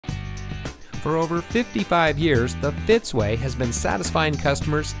For over 55 years, the Fitzway has been satisfying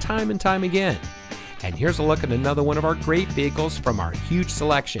customers time and time again. And here's a look at another one of our great vehicles from our huge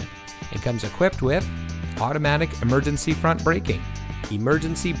selection. It comes equipped with automatic emergency front braking,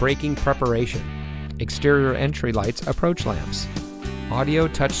 emergency braking preparation, exterior entry lights approach lamps, audio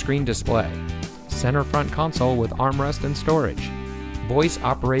touchscreen display, center front console with armrest and storage,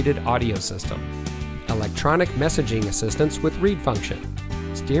 voice-operated audio system, electronic messaging assistance with read function,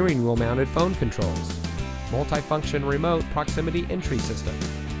 steering wheel mounted phone controls, multifunction remote proximity entry system,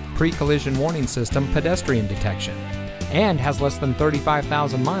 pre-collision warning system pedestrian detection, and has less than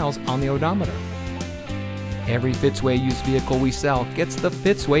 35,000 miles on the odometer. Every Fitzway used vehicle we sell gets the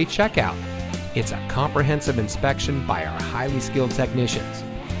Fitzway checkout. It's a comprehensive inspection by our highly skilled technicians,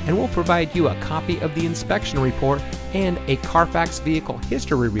 and we'll provide you a copy of the inspection report and a Carfax vehicle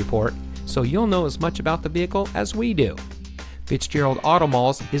history report so you'll know as much about the vehicle as we do. Fitzgerald Auto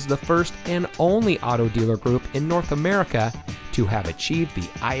Malls is the first and only auto dealer group in North America to have achieved the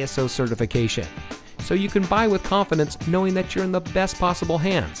ISO certification, so you can buy with confidence knowing that you're in the best possible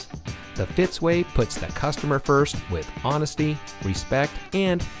hands. The Fitzway puts the customer first with honesty, respect,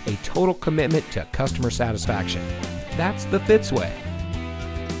 and a total commitment to customer satisfaction. That's the Fitzway.